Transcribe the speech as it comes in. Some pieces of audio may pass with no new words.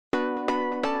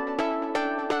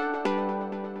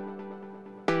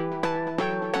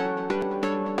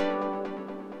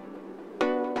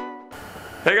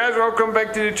Hey guys, welcome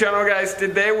back to the channel guys.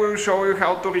 Today we'll show you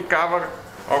how to recover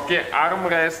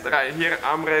armrest right here,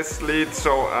 armrest lid.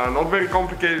 So not very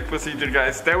complicated procedure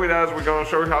guys. Stay with us, we're gonna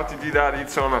show you how to do that.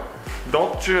 It's on a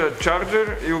Dodge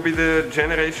Charger. It will be the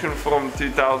generation from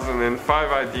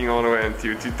 2005 I think all the way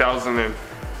until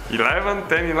 2011,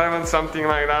 10, 11, something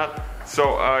like that.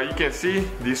 So you can see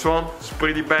this one is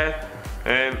pretty bad.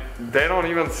 And they don't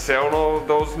even sell all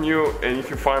those new, and if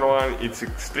you find one it's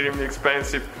extremely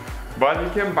expensive. But you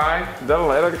can buy the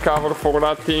leather cover for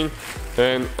that thing,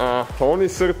 and only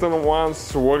certain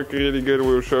ones work really good.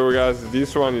 We'll show you guys.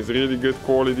 This one is really good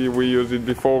quality, we used it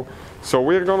before. So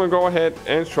we're gonna go ahead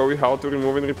and show you how to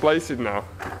remove and replace it now.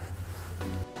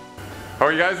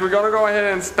 Alright guys, we're gonna go ahead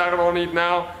and start on it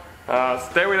now.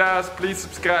 Stay with us, please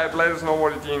subscribe, let us know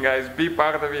what you think guys, be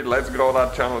part of it, let's grow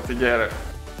that channel together.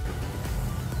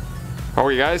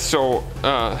 Alright guys, so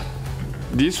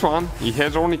this one, it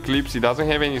has only clips, it doesn't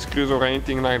have any screws or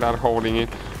anything like that holding it.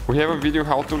 We have a video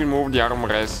how to remove the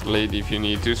armrest lid if you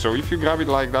need to. So if you grab it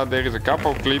like that, there is a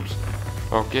couple clips.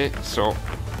 Okay, so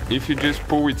if you just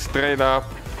pull it straight up,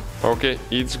 okay,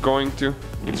 it's going to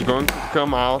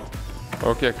come out.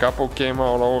 Okay, a couple came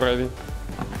out already.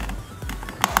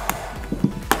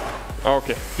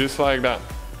 Okay, just like that.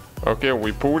 Okay,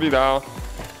 we pulled it out.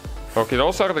 Okay,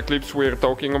 those are the clips we're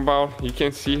talking about. You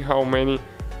can see how many,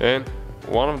 and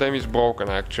one of them is broken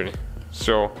actually.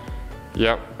 So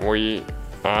yeah,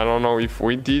 I don't know if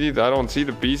we did it, I don't see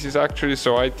the pieces actually,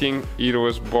 so I think it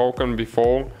was broken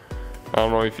before. I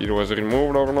don't know if it was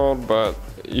removed or not, but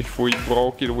if we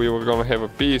broke it we were gonna have a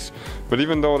piece. But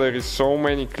even though there is so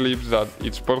many clips that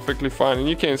it's perfectly fine, and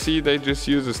you can see they just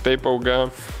use a staple gun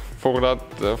for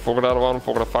that one,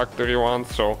 for the factory one.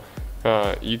 So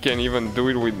you can even do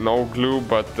it with no glue,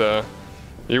 but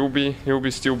it will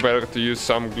be still better to use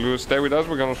some glue. Stay with us,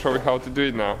 we're gonna show you how to do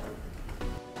it now.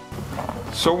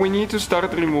 So we need to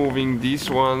start removing these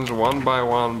ones one by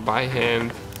one by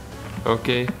hand,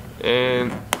 okay?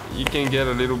 And you can get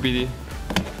a little bitty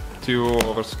tool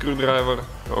or a screwdriver,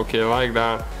 okay, like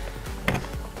that,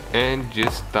 and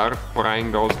just start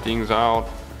prying those things out.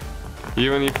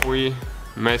 Even if we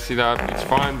mess it up, it's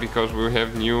fine because we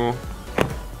have new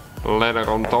leather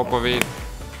on top of it.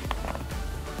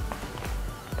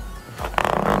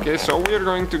 Okay, so we're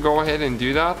going to go ahead and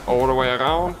do that all the way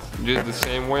around, just the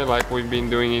same way like we've been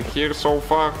doing it here so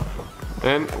far,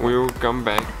 and we'll come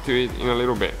back to it in a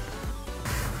little bit.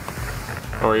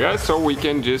 Alright guys, so we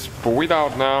can just pull it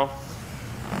out now.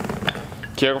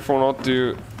 Careful not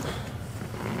to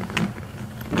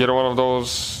get one of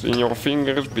those in your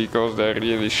fingers because they're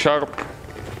really sharp.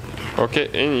 Okay,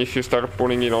 and if you start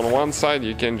pulling it on one side,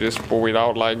 you can just pull it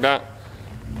out like that.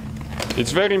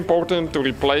 It's very important to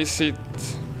replace it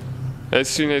as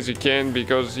soon as you can,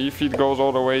 because if it goes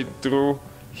all the way through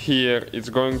here, it's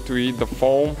going to eat the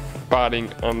foam padding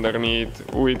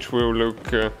underneath, which will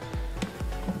look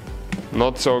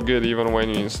not so good even when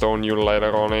you install new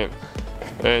leather on it.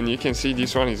 And you can see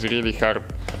this one is really hard.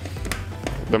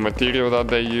 The material that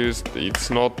they used, it's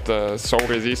not so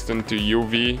resistant to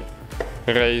UV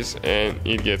rays, and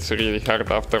it gets really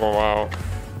hard after a while.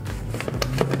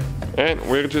 And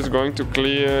we're just going to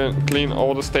clean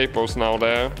all the staples now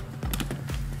there.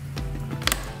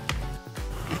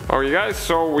 Alright guys,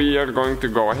 so we are going to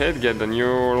go ahead, get the new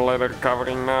leather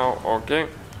covering now, okay?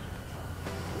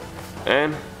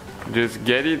 And just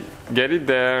get it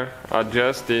there,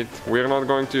 adjust it. We're not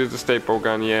going to use the staple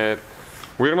gun yet.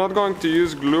 We're not going to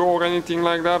use glue or anything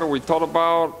like that. We thought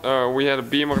about, we had a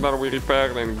Beamer that we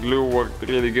repaired and glue worked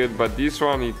really good, but this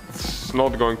one, it's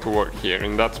not going to work here.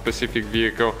 In that specific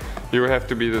vehicle, you have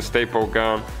to be the staple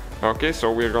gun. Okay,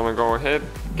 so we're gonna go ahead,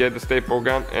 get the staple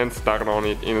gun and start on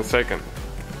it in a second.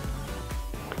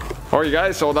 Alright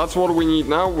guys, so that's what we need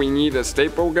now. We need a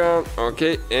staple gun,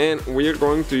 okay, and we're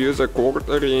going to use a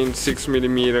 1/4 inch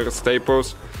 6mm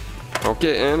staples.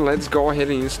 Okay, and let's go ahead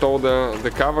and install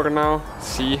the cover now,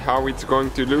 see how it's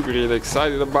going to look. Really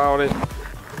excited about it.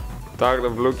 Tired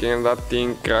of looking at that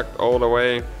thing cracked all the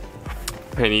way,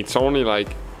 and it's only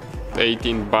like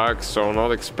 18 bucks, so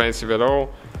not expensive at all.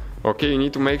 Okay, you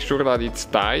need to make sure that it's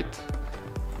tight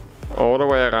all the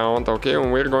way around. Okay,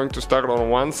 and we're going to start on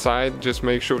one side, just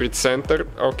make sure it's centered.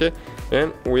 Okay,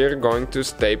 and we're going to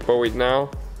staple it now,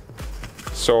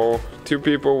 so 2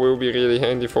 people will be really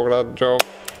handy for that job.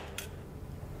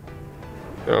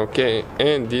 Okay,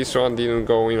 and this one didn't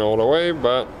go in all the way,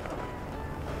 but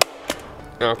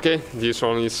okay, this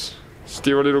one is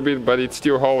still a little bit, but it's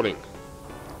still holding.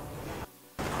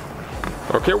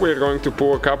 Okay, we're going to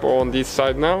pull a couple on this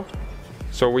side now,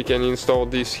 so we can install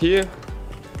this here.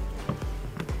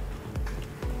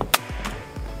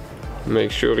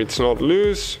 Make sure it's not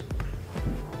loose.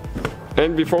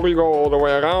 And before we go all the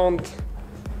way around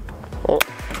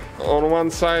on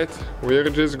one side, we're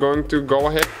just going to go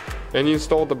ahead and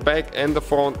install the back and the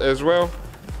front as well,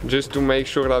 just to make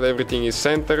sure that everything is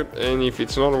centered, and if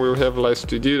it's not, we'll have less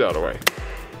to do that way.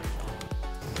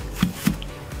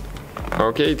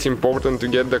 Okay, it's important to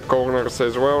get the corners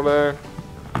as well there.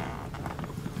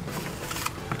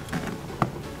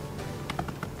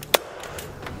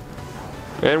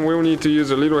 And we'll need to use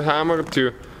a little hammer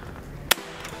to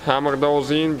hammer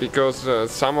those in,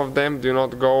 because some of them do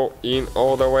not go in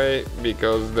all the way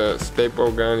because the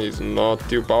staple gun is not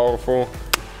too powerful.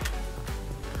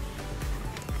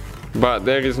 But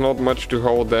there is not much to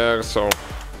hold there, so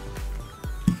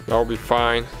that'll be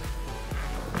fine.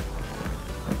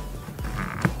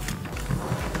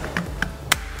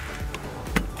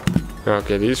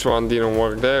 Okay, this one didn't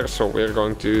work there, so we're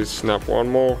going to snap one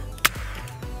more.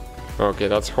 Okay,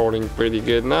 that's holding pretty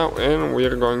good now, and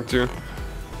we're going to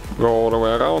go all the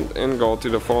way around and go to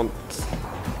the front.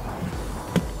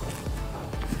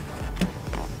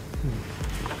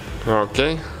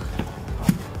 Okay.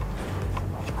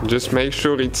 Just make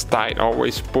sure it's tight,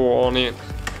 always pull on it.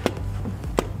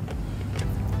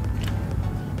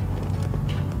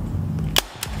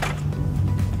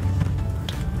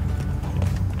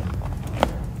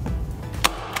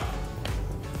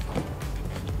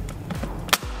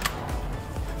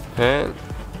 And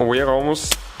we're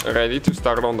almost ready to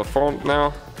start on the front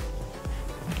now.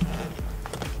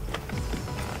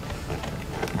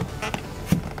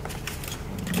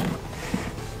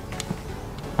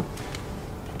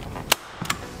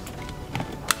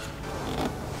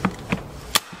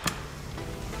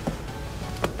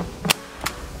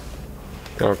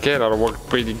 Okay, that worked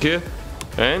pretty good.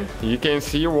 And you can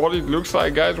see what it looks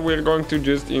like, guys. We're going to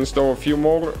just install a few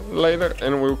more later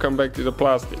and we'll come back to the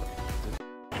plastic.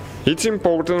 It's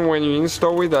important when you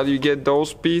install it that you get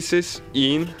those pieces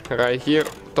in right here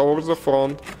towards the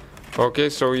front. Okay,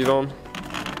 so you don't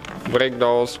break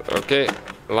those. Okay,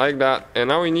 like that. And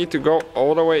now we need to go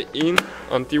all the way in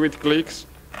until it clicks.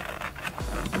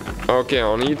 Okay,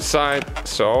 on each side.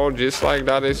 So just like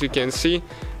that, as you can see.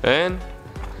 And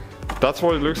that's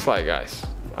what it looks like, guys.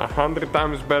 100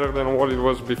 times better than what it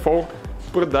was before.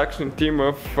 Production team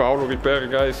of auto repair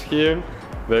guys here.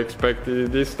 They expected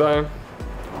it this time.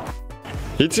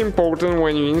 It's important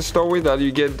when you install it that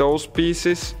you get those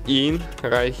pieces in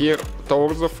right here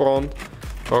towards the front.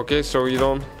 Okay, so you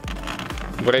don't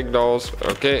break those.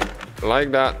 Okay,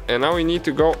 like that. And now we need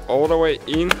to go all the way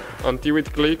in until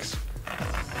it clicks.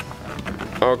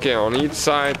 Okay, on each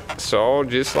side. So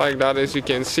just like that, as you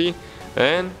can see.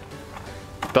 And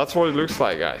that's what it looks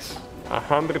like, guys.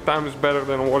 100 times better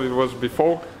than what it was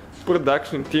before.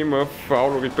 Production team of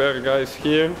auto repair guys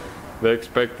here. They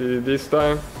expected it this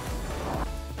time.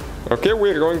 Okay,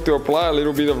 we're going to apply a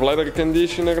little bit of leather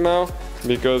conditioner now,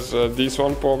 because this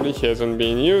one probably hasn't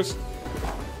been used.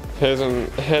 Hasn't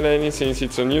had any since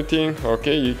it's a new thing.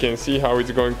 Okay, you can see how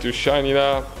it's going to shine it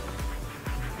up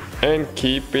and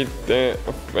keep it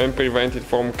and prevent it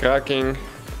from cracking.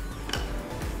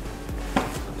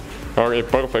 Okay,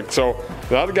 perfect. So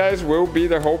that, guys, will be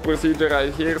the whole procedure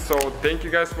right here. So thank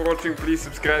you guys for watching. Please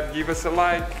subscribe, give us a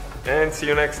like, and see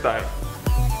you next time.